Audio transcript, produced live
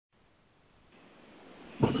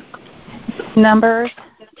Numbers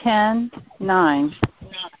 10:9.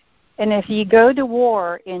 And if ye go to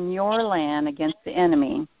war in your land against the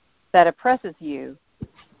enemy that oppresses you,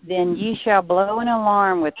 then ye shall blow an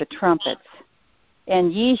alarm with the trumpets,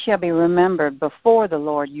 and ye shall be remembered before the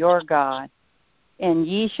Lord your God, and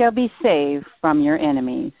ye shall be saved from your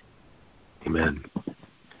enemies. Amen.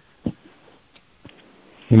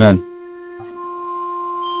 Amen.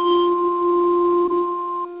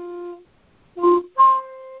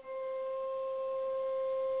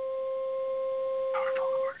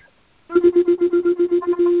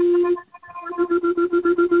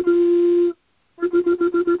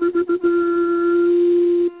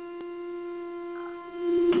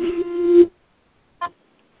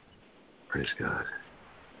 Praise God.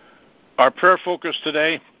 Our prayer focus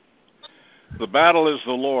today, the battle is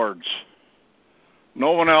the Lord's.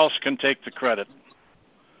 No one else can take the credit.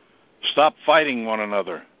 Stop fighting one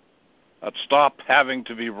another. Let's stop having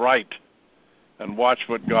to be right and watch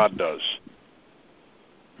what God does.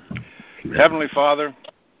 Amen. Heavenly Father,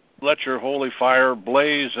 let your holy fire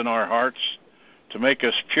blaze in our hearts to make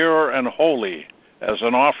us pure and holy as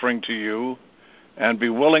an offering to you, and be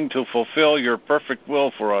willing to fulfill your perfect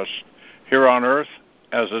will for us here on earth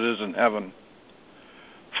as it is in heaven.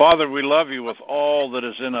 Father, we love you with all that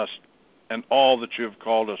is in us and all that you have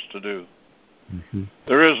called us to do. Mm-hmm.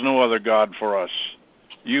 There is no other God for us.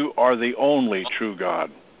 You are the only true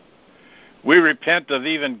God. We repent of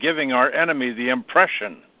even giving our enemy the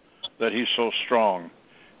impression that he's so strong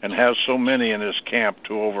and has so many in his camp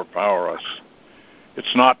to overpower us.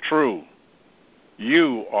 It's not true.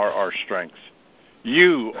 You are our strength.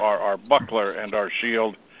 You are our buckler and our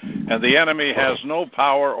shield, and the enemy has no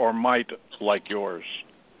power or might like yours.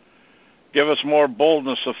 Give us more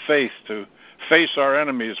boldness of faith to face our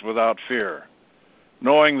enemies without fear,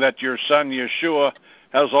 knowing that your Son, Yeshuah,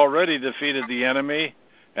 has already defeated the enemy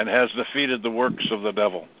and has defeated the works of the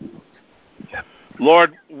devil.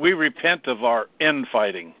 Lord, we repent of our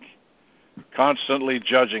infighting, constantly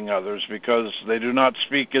judging others because they do not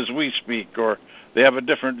speak as we speak, or they have a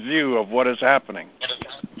different view of what is happening.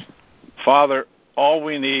 Father, all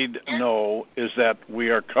we need to know is that we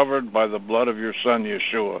are covered by the blood of your Son,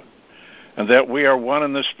 Yeshuah, and that we are one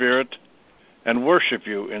in the Spirit and worship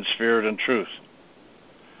you in spirit and truth.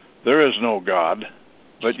 There is no God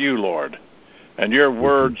but you, Lord, and your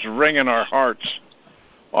words ring in our hearts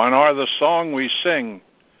and are the song we sing,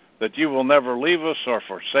 that you will never leave us or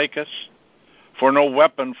forsake us, for no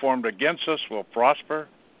weapon formed against us will prosper.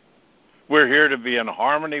 We're here to be in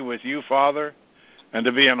harmony with you, Father, and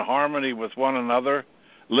to be in harmony with one another,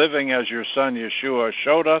 living as your Son Yeshuah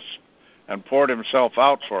showed us and poured himself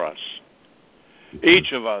out for us.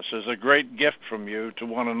 Each of us is a great gift from you to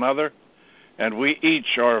one another, and we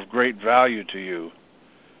each are of great value to you.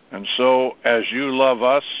 And so, as you love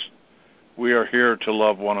us, we are here to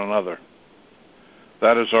love one another.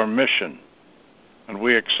 That is our mission, and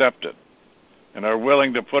we accept it, and are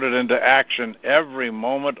willing to put it into action every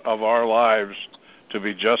moment of our lives to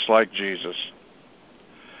be just like Jesus.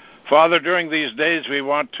 Father, during these days we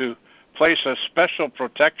want to place a special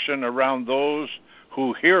protection around those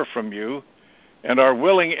who hear from you and are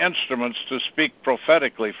willing instruments to speak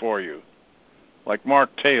prophetically for you, like Mark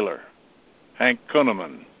Taylor, Hank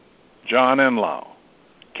Kunneman, John Enlow,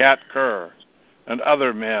 Kat Kerr, and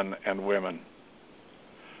other men and women.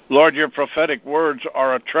 Lord, your prophetic words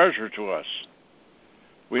are a treasure to us.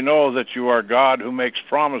 We know that you are God who makes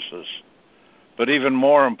promises, but even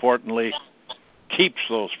more importantly, keeps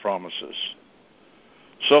those promises.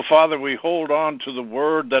 So, Father, we hold on to the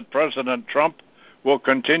word that President Trump will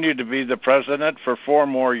continue to be the president for 4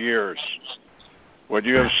 more years. What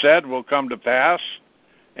you have said will come to pass,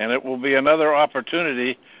 and it will be another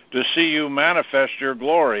opportunity to see you manifest your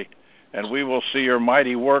glory, and we will see your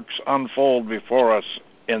mighty works unfold before us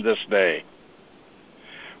in this day.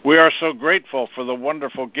 We are so grateful for the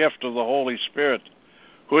wonderful gift of the Holy Spirit,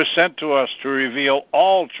 who is sent to us to reveal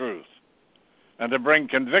all truth and to bring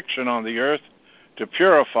conviction on the earth, to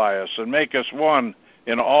purify us and make us one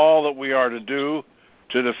in all that we are to do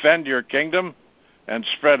to defend your kingdom and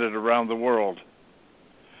spread it around the world.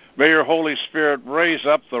 May your Holy Spirit raise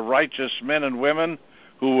up the righteous men and women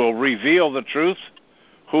who will reveal the truth,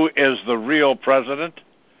 who is the real president,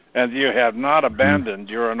 and you have not abandoned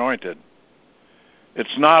your anointed.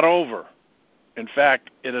 It's not over. In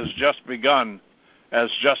fact, it has just begun as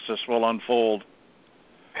justice will unfold.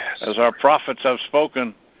 As our prophets have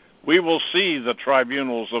spoken, we will see the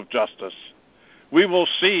tribunals of justice. We will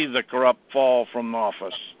see the corrupt fall from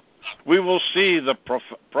office. We will see the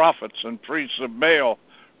prophets and priests of Baal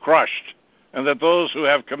crushed, and that those who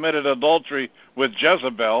have committed adultery with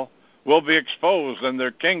Jezebel will be exposed, and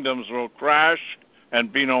their kingdoms will crash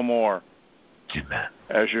and be no more. Amen.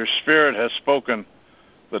 As your Spirit has spoken,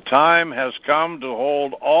 the time has come to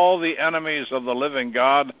hold all the enemies of the living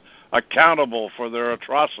God accountable for their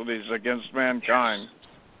atrocities against mankind.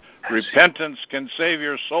 Repentance can save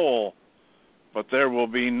your soul, but there will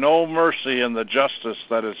be no mercy in the justice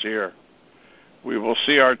that is here. We will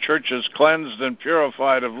see our churches cleansed and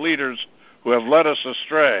purified of leaders who have led us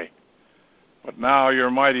astray. But now your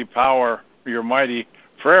mighty power, your mighty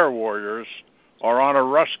prayer warriors are on a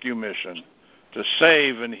rescue mission to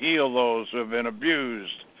save and heal those who have been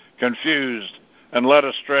abused, confused, and led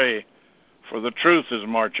astray, for the truth is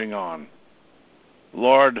marching on.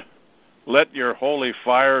 Lord, let your holy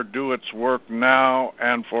fire do its work now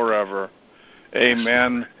and forever.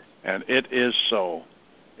 Amen, and it is so.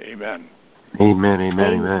 Amen. Amen,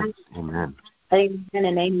 amen, amen, amen. Amen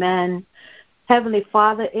and amen. Heavenly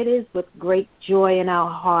Father, it is with great joy in our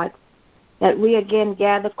hearts that we again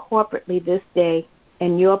gather corporately this day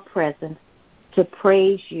in your presence to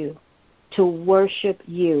praise you, to worship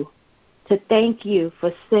you, to thank you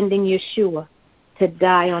for sending Yeshuah to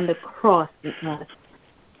die on the cross with us,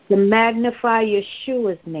 to magnify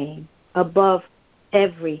Yeshua's name above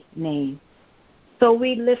every name. So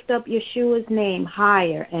we lift up Yeshua's name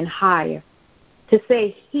higher and higher to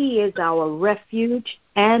say he is our refuge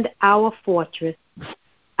and our fortress,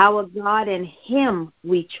 our God, in him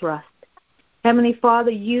we trust. Heavenly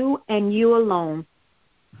Father, you and you alone,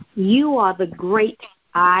 you are the great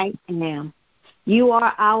I am. You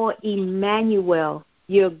are our Emmanuel,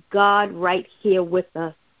 your God right here with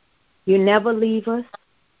us. You never leave us.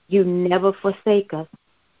 You never forsake us.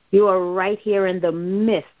 You are right here in the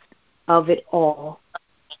midst of it all.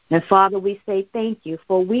 And Father, we say thank you,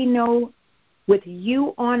 for we know with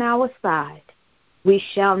you on our side, we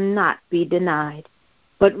shall not be denied,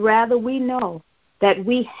 but rather we know that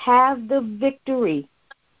we have the victory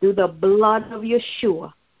through the blood of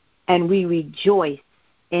Yeshuah, and we rejoice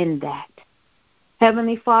in that.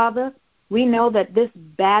 Heavenly Father, we know that this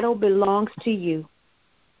battle belongs to you,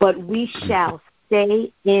 but we shall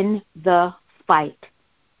stay in the fight.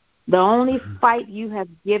 The only fight you have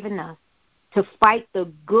given us, to fight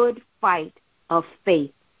the good fight of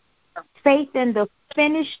faith. Faith in the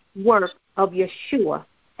finished work of Yeshuah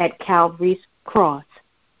at Calvary's cross.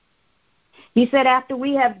 He said, after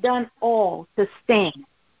we have done all to stand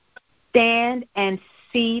and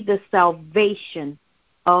see the salvation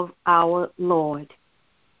of our Lord.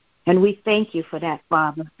 And we thank you for that,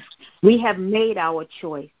 Father. We have made our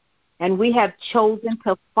choice, and we have chosen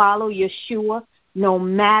to follow Yeshuah no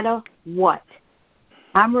matter what.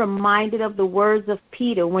 I'm reminded of the words of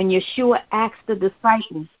Peter when Yeshuah asked the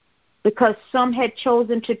disciples, because some had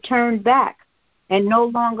chosen to turn back and no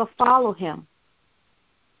longer follow him.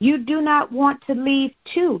 You do not want to leave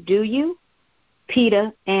too, do you?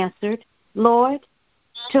 Peter answered, Lord,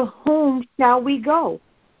 to whom shall we go?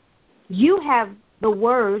 You have the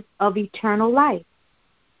words of eternal life.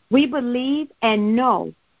 We believe and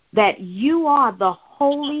know that you are the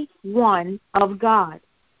Holy One of God.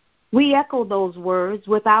 We echo those words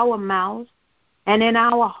with our mouths and in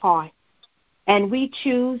our hearts, and we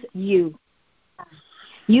choose you.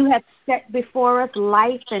 You have set before us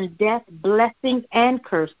life and death, blessings and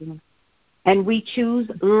cursings, and we choose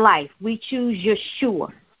life. We choose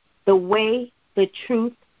Yeshuah, the way, the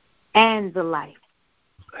truth, and the life.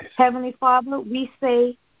 Heavenly Father, we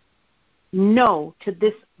say no to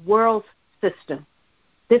this world system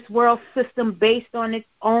based on its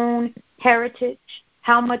own heritage,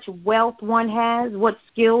 how much wealth one has, what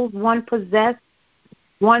skills one possesses,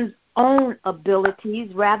 one's own abilities,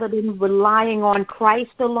 rather than relying on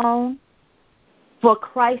Christ alone. For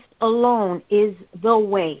Christ alone is the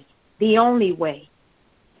way, the only way.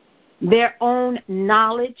 Their own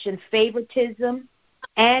knowledge and favoritism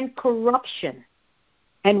and corruption.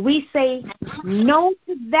 And we say no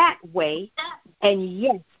to that way and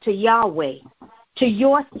yes to Yahweh, to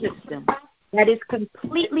your system that is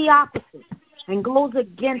completely opposite and goes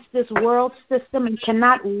against this world system and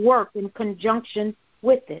cannot work in conjunction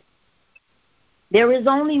with it. There is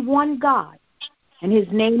only one God, and his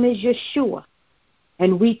name is Yeshuah,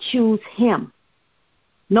 and we choose him.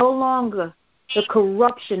 No longer the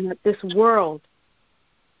corruption that this world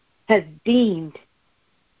has deemed,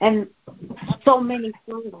 and so many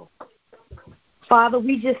follow. Father,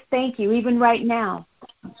 we just thank you, even right now,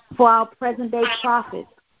 for our present-day prophets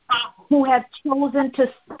who have chosen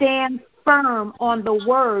to stand firm on the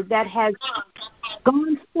word that has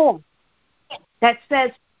gone forth, that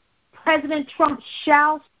says President Trump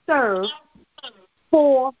shall serve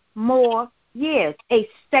 4 more years, a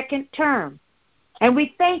second term. And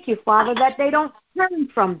we thank you, Father, that they don't turn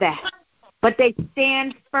from that, but they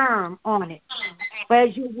stand firm on it. But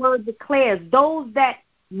as your word declares, those that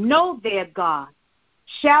know their God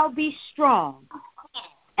shall be strong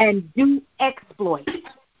and do exploits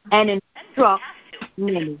and instruct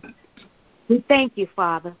many. We thank you,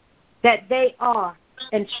 Father, that they are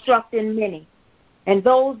instructing many. And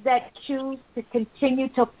those that choose to continue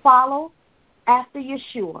to follow after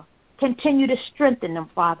Yeshua, continue to strengthen them,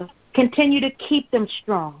 Father. Continue to keep them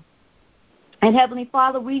strong. And Heavenly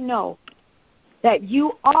Father, we know that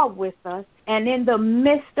you are with us, and in the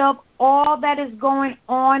midst of all that is going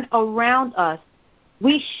on around us,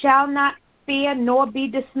 we shall not fear nor be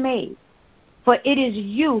dismayed. For it is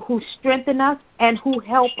you who strengthen us and who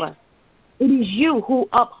help us. It is you who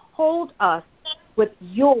uphold us with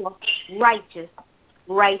your righteous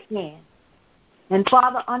right hand. And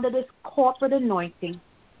Father, under this corporate anointing,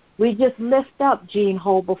 we just lift up Gene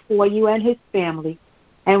Ho before you and his family,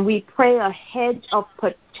 and we pray a hedge of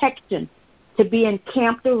protection to be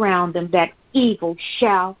encamped around them, that evil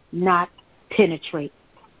shall not penetrate.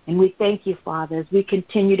 And we thank you, Father, as we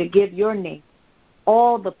continue to give your name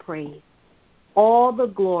all the praise, all the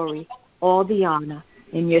glory, all the honor,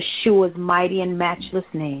 in Yeshua's mighty and matchless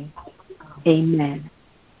name. Amen.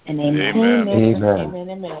 And amen. Amen. Amen.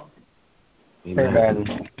 Amen.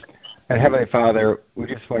 Amen. And Heavenly Father, we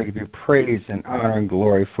just want to give you praise and honor and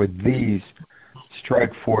glory for these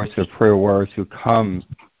strike force of prayer warriors who come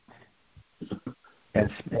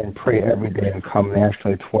and pray every day and come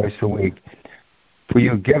nationally twice a week. For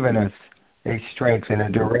you have given us a strength and a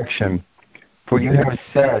direction. For you have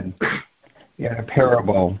said in a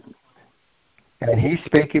parable, and he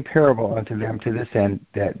spake a parable unto them to this end,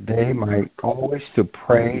 that they might always to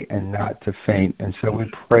pray and not to faint. And so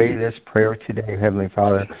we pray this prayer today, Heavenly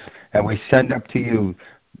Father, and we send up to you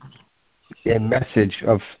a message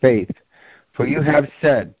of faith. For you have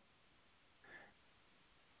said,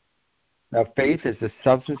 now faith is the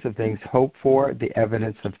substance of things hoped for, the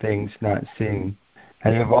evidence of things not seen.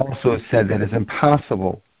 And you have also said that it's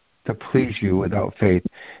impossible to please you without faith.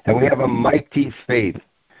 And we have a mighty faith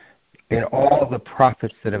in all the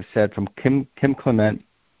prophets that have said, from Kim Clement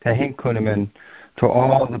to Kunneman, to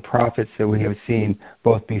all the prophets that we have seen,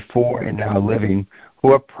 both before and now living,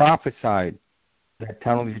 who have prophesied that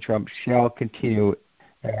Donald J. Trump shall continue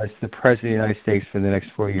as the President of the United States for the next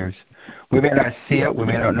 4 years. We may not see it, we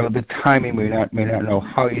may not know the timing, we may not know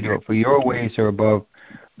how you do it, for your ways are above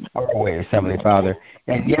our ways, Heavenly Father.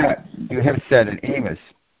 And yet, you have said in Amos,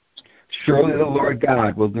 surely the Lord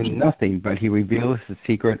God will do nothing, but he reveals the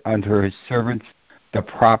secret unto his servants, the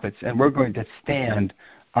prophets. And we're going to stand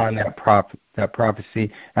on that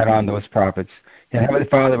prophecy and on those prophets. And Heavenly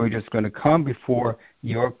Father, we're just going to come before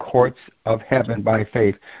your courts of heaven by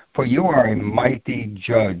faith. For you are a mighty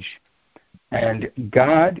judge. And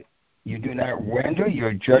God, you do not render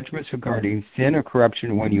your judgments regarding sin or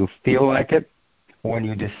corruption when you feel like it, or when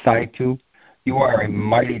you decide to. You are a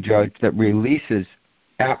mighty judge that releases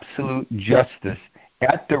absolute justice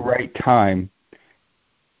at the right time,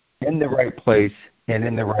 in the right place, and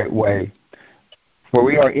in the right way. For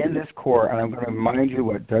we are in this core, and I'm going to remind you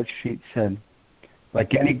what Dutch Sheet said.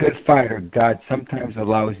 Like any good fighter, God sometimes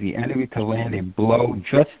allows the enemy to land a blow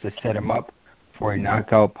just to set him up for a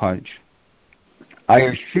knockout punch. I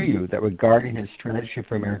assure you that regarding his strategy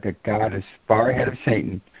for America, God is far ahead of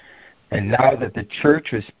Satan. And now that the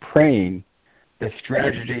church is praying, the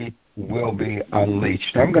strategy will be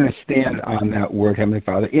unleashed. I'm going to stand on that word, Heavenly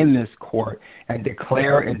Father, in this court and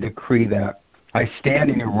declare and decree that. I stand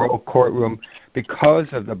in your royal courtroom because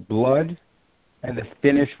of the blood and the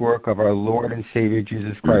finished work of our Lord and Savior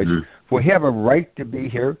Jesus Christ. For we have a right to be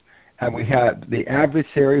here, and we have the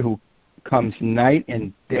adversary who comes night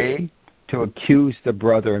and day to accuse the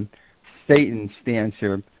brethren. Satan stands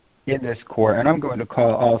here in this court. And I'm going to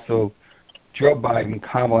call also Joe Biden,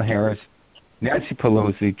 Kamala Harris, Nancy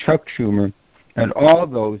Pelosi, Chuck Schumer, and all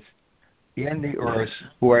those in the earth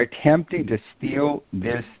who are attempting to steal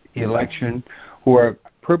this election, who are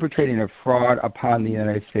perpetrating a fraud upon the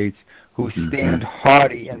United States, who stand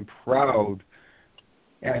haughty and proud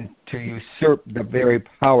and to usurp the very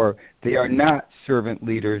power. They are not servant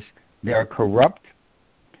leaders. They are corrupt.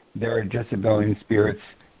 They are Jezebelian spirits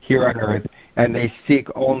here on earth, and they seek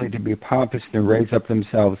only to be pompous and raise up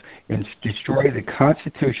themselves and destroy the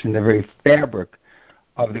Constitution, the very fabric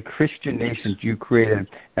of the Christian nations you created.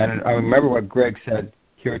 And I remember what Greg said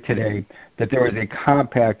here today, that there was a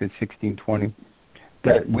compact in 1620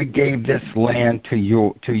 that we gave this land to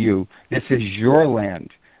you. This is your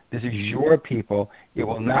land. This is your people. It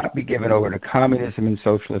will not be given over to communism and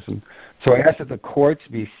socialism. So I ask that the courts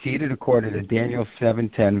be seated according to Daniel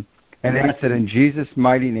 7:10, and I ask that in Jesus'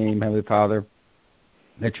 mighty name, Heavenly Father,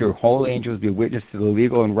 that your holy angels be witness to the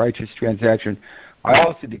legal and righteous transaction. I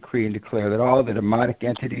also decree and declare that all the demonic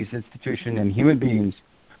entities, institutions, and human beings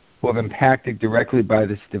who have impacted directly by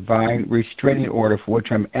this divine restraining order for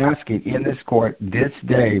which I'm asking in this court this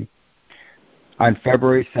day on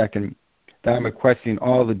February 2nd, that I'm requesting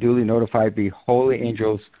all the duly notified be holy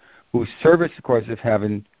angels who service the courts of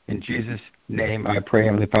heaven. In Jesus' name I pray,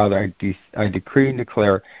 Heavenly Father, I decree and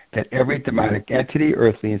declare that every demonic entity,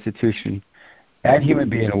 earthly institution, and human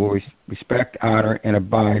being will respect, honor, and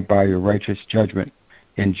abide by your righteous judgment.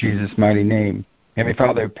 In Jesus' mighty name. Heavenly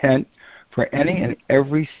Father, repent for any and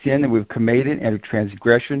every sin that we've committed and a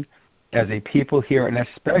transgression as a people here, and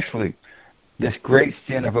especially this great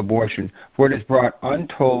sin of abortion, for it has brought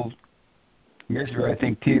untold misery, I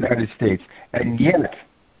think, to the United States. And yet,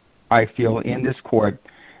 I feel in this court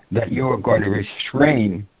that you are going to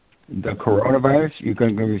restrain the coronavirus, you're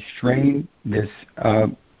going to restrain this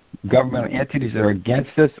governmental entities that are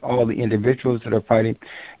against us, all the individuals that are fighting.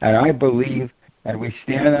 And I believe, and we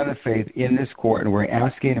stand on the faith in this court, and we're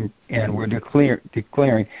asking and we're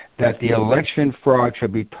declaring that the election fraud shall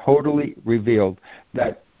be totally revealed,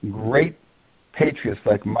 that great patriots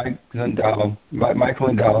like Michael Lindell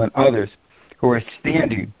and others who are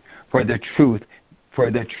standing for the truth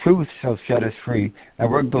shall set us free.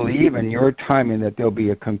 And we believe in your timing that there'll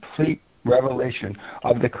be a complete revelation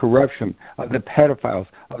of the corruption, of the pedophiles,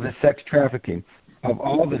 of the sex trafficking, of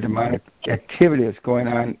all the demonic activity that's going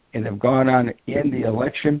on and have gone on in the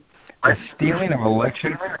election, the stealing of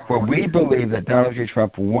election, where we believe that Donald J.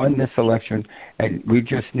 Trump won this election, and we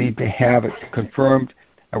just need to have it confirmed.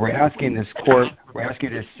 And we're asking this court, we're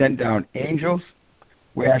asking you to send down angels,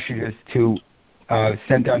 we ask you to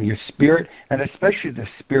send down your spirit, and especially the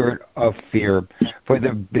spirit of fear. For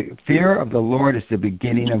the fear of the Lord is the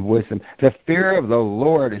beginning of wisdom. The fear of the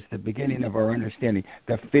Lord is the beginning of our understanding.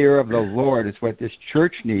 The fear of the Lord is what this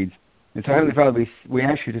church needs. And so, Heavenly Father, we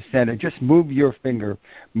ask you to send it. Just move your finger.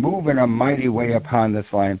 Move in a mighty way upon this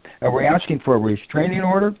line. And we're asking for a restraining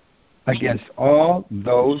order against all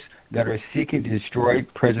those that are seeking to destroy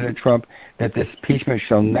President Trump, that this impeachment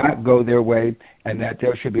shall not go their way, and that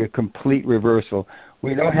there should be a complete reversal.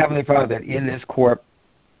 We know, Heavenly Father, that in this court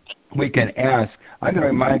we can ask. I'm going to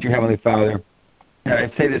remind you, Heavenly Father, and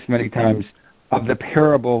I say this many times, of the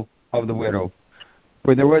parable of the widow.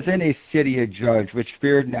 For there was in a city a judge which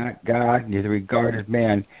feared not God, neither regarded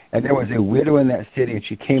man. And there was a widow in that city, and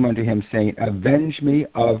she came unto him, saying, Avenge me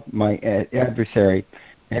of my adversary.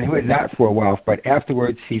 And he was not for wealth, but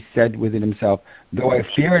afterwards he said within himself, Though I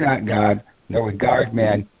fear not God, nor regard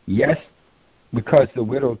man, yes, because the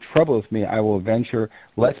widow troubles me, I will avenge her,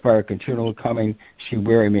 lest by her continual coming she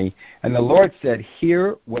weary me. And the Lord said,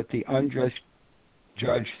 Hear what the unjust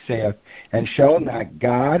judge saith, and shall not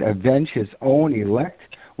God avenge his own elect,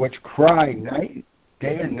 which cry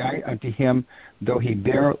day and night unto him, though he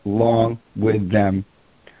bear long with them?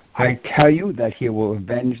 I tell you that he will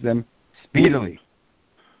avenge them speedily.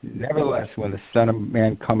 Nevertheless, when the Son of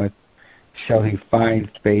Man cometh, shall he find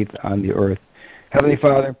faith on the earth? Heavenly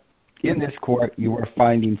Father, in this court, you are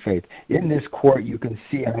finding faith. In this court, you can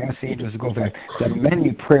see, and I ask the angels to go back, the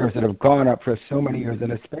many prayers that have gone up for so many years,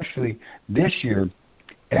 and especially this year,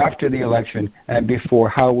 after the election and before,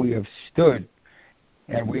 how we have stood.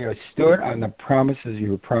 And we have stood on the promises of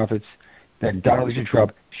your prophets that Donald J.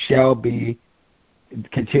 Trump shall be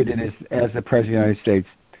continued as the President of the United States,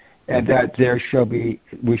 and that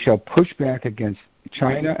we shall push back against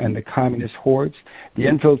China and the communist hordes, the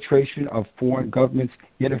infiltration of foreign governments,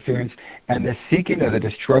 interference, and the seeking of the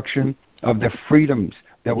destruction of the freedoms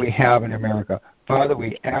that we have in America. Father,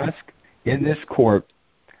 we ask in this court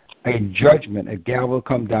a judgment, a gavel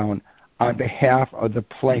come down on behalf of the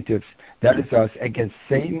plaintiffs, that is us, against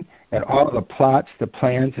Satan and all the plots, the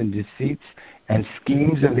plans, and deceits and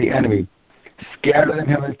schemes of the enemy. Scatter them,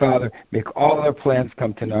 Heavenly Father, make all their plans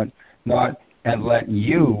come to naught, and let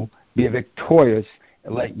you be victorious,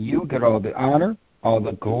 and let you get all the honor, all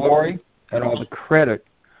the glory, and all the credit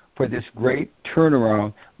for this great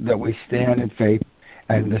turnaround that we stand in faith,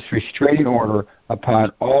 and this restraining order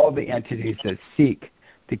upon all the entities that seek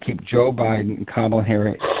to keep Joe Biden and Kamala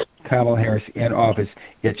Harris in office.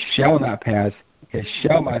 It shall not pass, it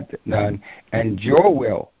shall not be done, and your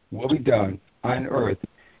will be done on earth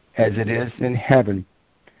as it is in heaven.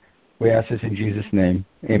 We ask this in Jesus' name.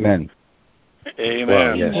 Amen. Amen.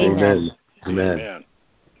 Well, yes, amen. Amen. Amen.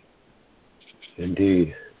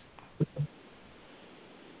 Indeed.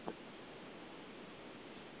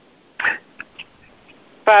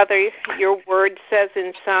 Father, your word says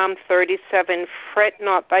in Psalm 37, fret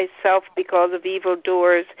not thyself because of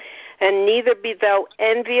evildoers, and neither be thou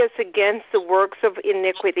envious against the works of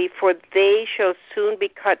iniquity, for they shall soon be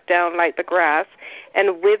cut down like the grass,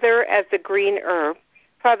 and wither as the green herb.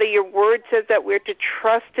 Father, your word says that we're to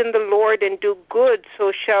trust in the Lord and do good,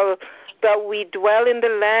 so shall thou we dwell in the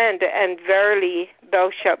land, and verily thou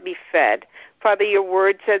shalt be fed. Father, your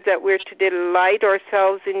word says that we're to delight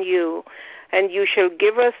ourselves in you, and you shall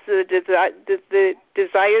give us the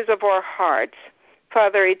desires of our hearts.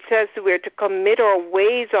 Father, it says that we're to commit our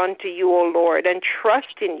ways unto you, O Lord, and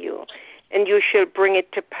trust in you, and you shall bring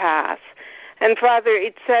it to pass. And Father,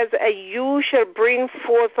 it says, you shall bring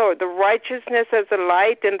forth the righteousness as the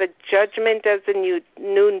light and the judgment as the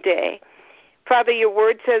noonday. Father, your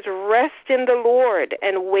word says, rest in the Lord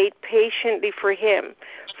and wait patiently for him.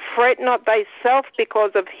 Fret not thyself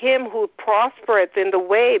because of him who prospereth in the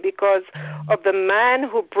way, because of the man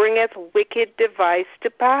who bringeth wicked device to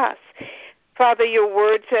pass. Father, your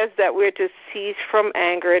word says that we're to cease from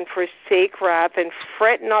anger and forsake wrath and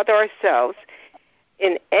fret not ourselves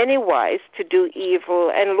in any wise to do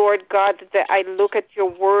evil. And Lord God, that I look at your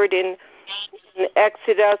word in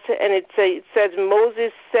Exodus, and it says,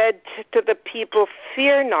 Moses said to the people,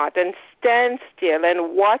 fear not, and stand still,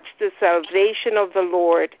 and watch the salvation of the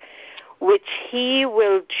Lord, which he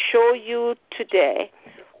will show you today.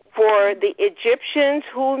 For the Egyptians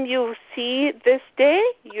whom you see this day,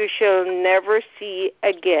 you shall never see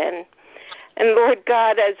again. And Lord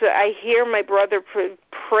God, as I hear my brother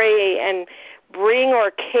pray and bring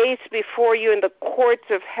our case before you in the courts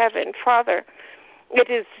of heaven, Father, it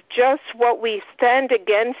is just what we stand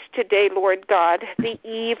against today, Lord God, the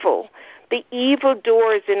evil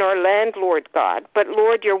doers in our land, Lord God. But,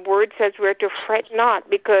 Lord, your word says we're to fret not,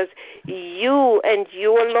 because you and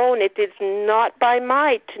you alone, it is not by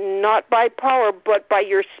might, not by power, but by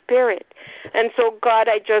your Spirit. And so, God,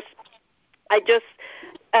 I just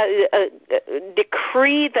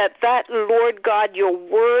decree that, Lord God, your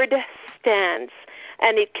word stands,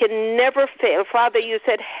 and it can never fail. Father, you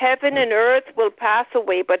said heaven and earth will pass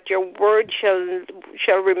away, but your word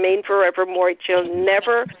shall remain forevermore. It shall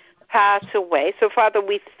never pass away. So, Father,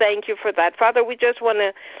 we thank you for that. Father, we just want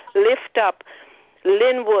to lift up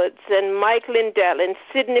Lynn Woods and Mike Lindell and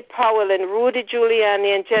Sidney Powell and Rudy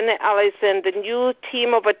Giuliani and Jenna Allison, the new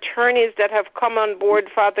team of attorneys that have come on board,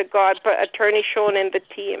 Father God, Attorney Sean and the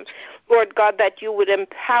team. Lord God, that you would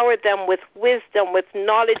empower them with wisdom, with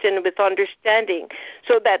knowledge, and with understanding,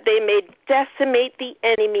 so that they may decimate the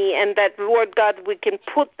enemy, and that, Lord God, we can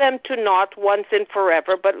put them to naught once and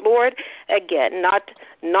forever. But, Lord, again,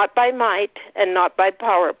 not by might and not by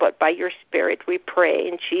power, but by your Spirit, we pray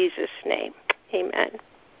in Jesus' name. Amen.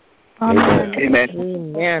 Amen. Amen.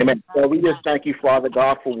 Amen. Amen. Lord, we just thank you, Father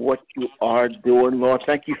God, for what you are doing, Lord.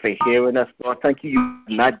 Thank you for hearing us, Lord. Thank you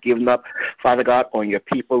for not giving up, Father God, on your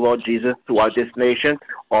people, Lord Jesus, throughout this nation,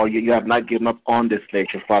 or you have not given up on this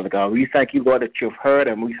nation, Father God. We thank you, Lord, that you've heard,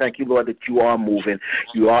 and we thank you, Lord, that you are moving.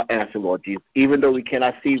 You are answering, Lord Jesus. Even though we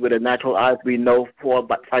cannot see with the natural eyes, we know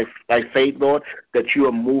by faith, Lord, that you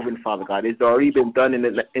are moving, Father God. It's already been done in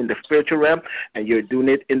the spiritual realm, and you're doing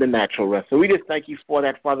it in the natural realm. So we just thank you for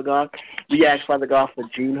that, Father God. We ask, Father God, for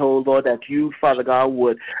Gene Ho, Lord, that you, Father God,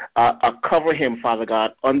 would cover him, Father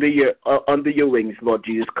God, under your wings, Lord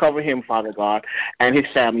Jesus. Cover him, Father God, and his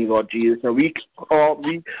family, Lord Jesus. And we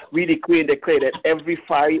decree and declare that every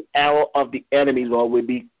fiery arrow of the enemy, Lord, will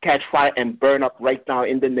be catch fire and burn up right now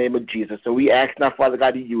in the name of Jesus. So we ask now, Father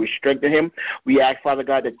God, that you would strengthen him. We ask, Father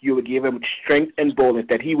God, that you would give him strength and boldness,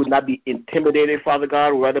 that he would not be intimidated, Father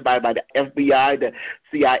God, whether by the FBI, the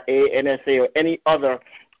CIA, NSA, or any other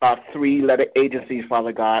three-letter agencies,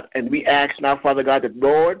 Father God. And we ask now, Father God, that,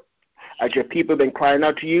 Lord, as your people have been crying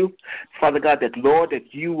out to you, Father God, that, Lord,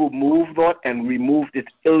 that you will move, Lord, and remove this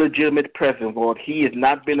illegitimate president, Lord. He has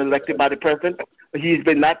not been elected by the president. He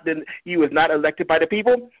was not elected by the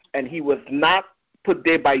people, and he was not put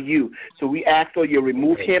there by you. So we ask, Lord, you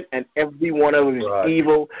remove him and every one of his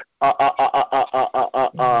evil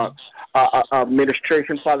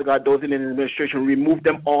administration, Father God, those in the administration, remove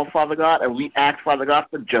them all, Father God, and we ask, Father God,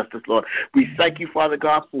 for justice, Lord. We thank you, Father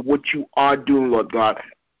God, for what you are doing, Lord God.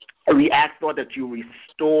 And we ask, Lord, that you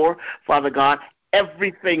restore, Father God,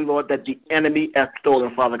 everything, Lord, that the enemy has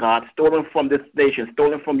stolen, Father God, stolen from this nation,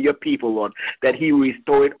 stolen from your people, Lord, that he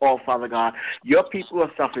restore it all, Father God. Your people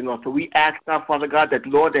are suffering, Lord, so we ask now, Father God, that,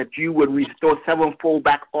 Lord, that you would restore sevenfold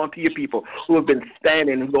back onto your people who have been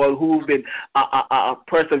standing, Lord, who have been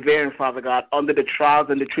persevering, Father God, under the trials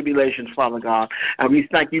and the tribulations, Father God. And we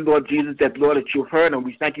thank you, Lord Jesus, that, Lord, that you've heard, and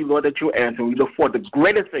we thank you, Lord, that you answer. We look forward to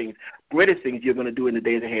greater things greater things you're going to do in the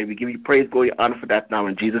days ahead. We give you praise, glory, honor for that now.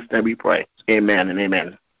 In Jesus' name we pray. Amen and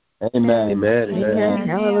amen. Amen. Amen. Amen.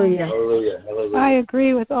 Hallelujah. Hallelujah. Hallelujah. I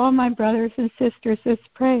agree with all my brothers and sisters that's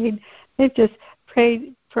prayed. They've just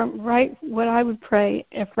prayed from right what I would pray,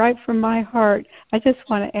 if right from my heart. I just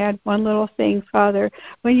want to add one little thing, Father.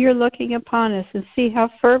 When you're looking upon us and see how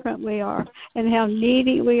fervent we are and how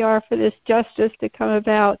needy we are for this justice to come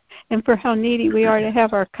about and for how needy we are to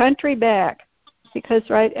have our country back, because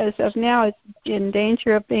right as of now it's in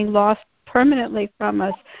danger of being lost permanently from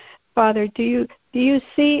us. Father, do you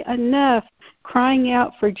see enough crying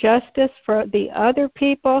out for justice for the other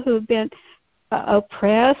people who've been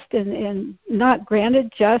oppressed and not granted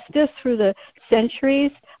justice through the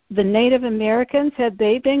centuries? The Native Americans, have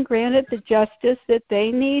they been granted the justice that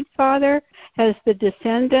they need, Father? Has the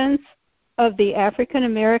descendants of the African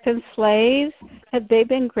American slaves, have they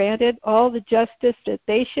been granted all the justice that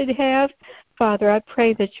they should have? Father, I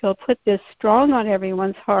pray that you'll put this strong on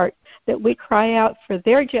everyone's heart, that we cry out for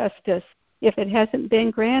their justice if it hasn't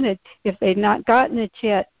been granted, if they've not gotten it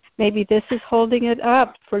yet. Maybe this is holding it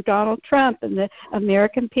up for Donald Trump and the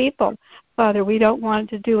American people. Father, we don't want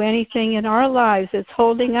to do anything in our lives that's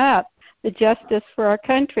holding up the justice for our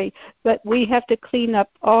country, but we have to clean up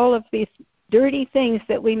all of these dirty things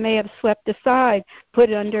that we may have swept aside,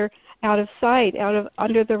 put out of sight,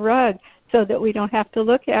 under the rug, so that we don't have to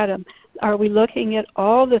look at them. Are we looking at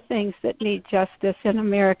all the things that need justice in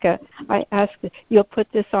America? I ask that you'll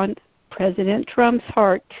put this on President Trump's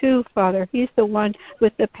heart too, Father. He's the one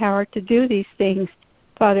with the power to do these things.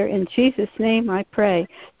 Father, in Jesus' name I pray.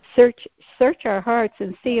 Search our hearts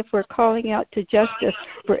and see if we're calling out to justice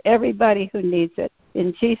for everybody who needs it.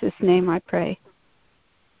 In Jesus' name I pray.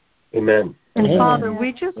 Amen. And Amen. Father,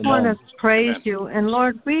 we just want to praise you. And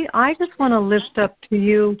Lord, I just want to lift up to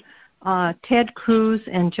you Ted Cruz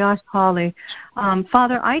and Josh Hawley.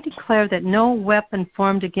 Father, I declare that no weapon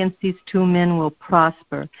formed against these two men will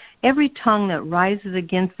prosper. Every tongue that rises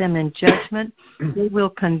against them in judgment, they will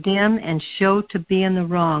condemn and show to be in the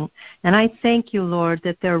wrong. And I thank you, Lord,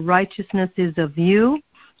 that their righteousness is of you.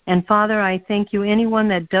 And Father, I thank you, anyone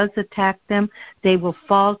that does attack them, they will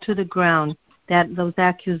fall to the ground. Those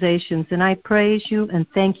accusations. And I praise you and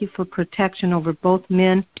thank you for protection over both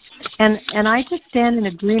men. And I just stand in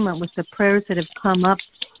agreement with the prayers that have come up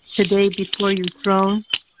today before your throne.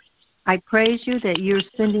 I praise you that you're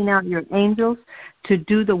sending out your angels to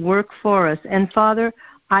do the work for us. And Father,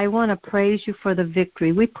 I want to praise you for the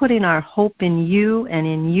victory. We put in our hope in you and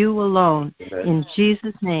in you alone. Amen. In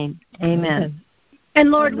Jesus' name, amen.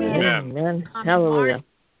 And Lord, Amen. we have Amen. Hallelujah.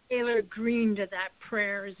 Taylor agreeing to that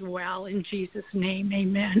prayer as well. In Jesus' name,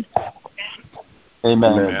 amen.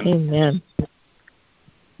 Amen. Amen.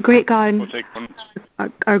 Great God, We'll take one.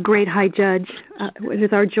 our great high judge, it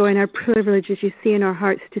is our joy and our privilege, as you see in our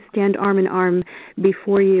hearts, to stand arm in arm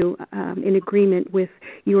before you in agreement with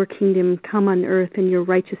your kingdom come on earth and your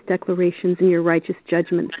righteous declarations and your righteous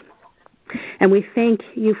judgments. And we thank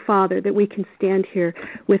you, Father, that we can stand here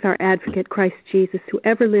with our advocate, Christ Jesus, who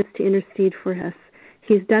ever lives to intercede for us.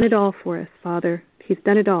 He's done it all for us, Father. He's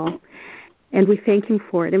done it all. And we thank him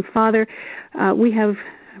for it. And, Father, we have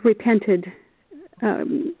repented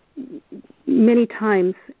many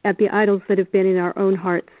times at the idols that have been in our own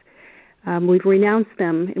hearts. We've renounced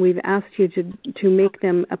them, and we've asked you to make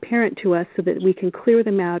them apparent to us so that we can clear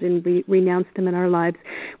them out and renounce them in our lives.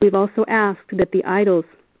 We've also asked that the idols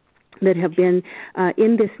that have been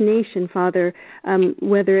in this nation, Father,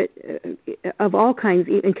 whether of all kinds,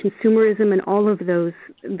 even consumerism and all of those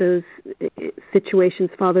situations,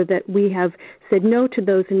 Father, that we have said no to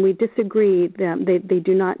those and we disagree that they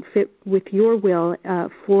do not fit with your will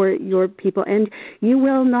for your people, and you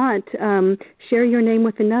will not share your name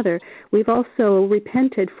with another. We've also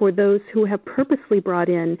repented for those who have purposely brought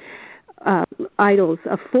in idols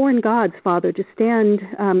of foreign gods, Father, to stand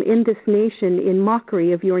in this nation in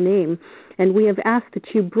mockery of your name. And we have asked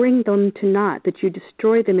that you bring them to naught, that you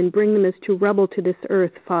destroy them and bring them as to rubble to this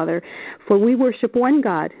earth, Father. For we worship one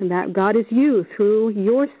God, and that God is you, through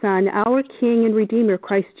your Son, our King and Redeemer,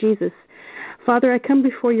 Christ Jesus. Father, I come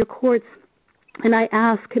before your courts, and I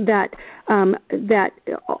ask that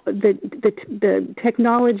the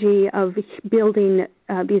technology of building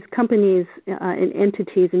these companies and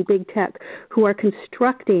entities and big tech who are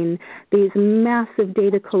constructing these massive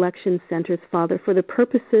data collection centers, Father, for the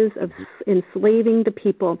purposes of enslaving the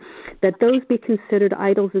people, that those be considered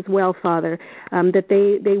idols as well, Father, that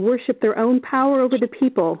they worship their own power over the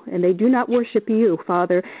people, and they do not worship you,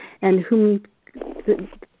 Father, and whom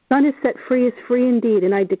Son is set free is free indeed,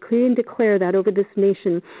 and I decree and declare that over this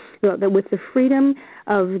nation, that with the freedom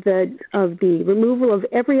of the removal of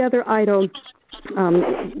every other idol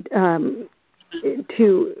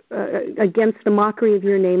against the mockery of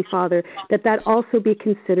your name, Father, that also be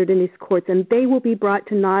considered in these courts, and they will be brought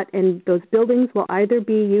to naught, and those buildings will either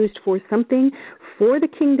be used for something for the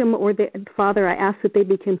kingdom, or Father, I ask that they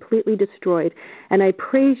be completely destroyed. And I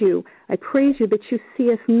praise you that you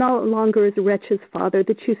see us no longer as wretches, Father,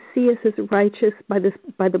 that you see us as righteous by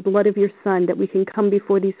the blood of your Son, that we can come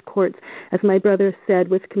before these courts, as my brother said,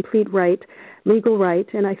 with complete right, legal right.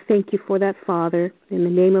 And I thank you for that, Father, in the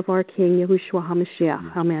name of our King, Yehsuah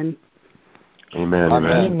HaMashiach. Amen. Amen.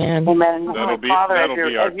 Amen. That'll be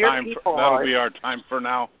our time for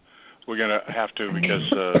now. We're going to have to, because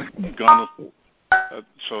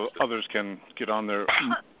so others can get on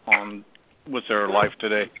with their life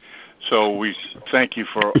today. So we thank you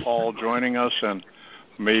for all joining us, and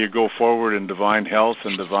may you go forward in divine health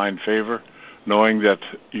and divine favor, knowing that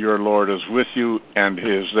your Lord is with you and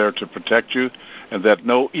is there to protect you, and that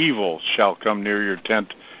no evil shall come near your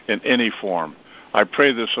tent in any form. I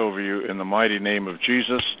pray this over you in the mighty name of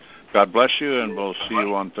Jesus. God bless you, and we'll see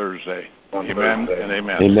you on Thursday. Amen and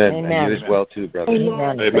amen. Amen. And you as well too, brother.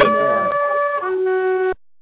 Amen. Amen.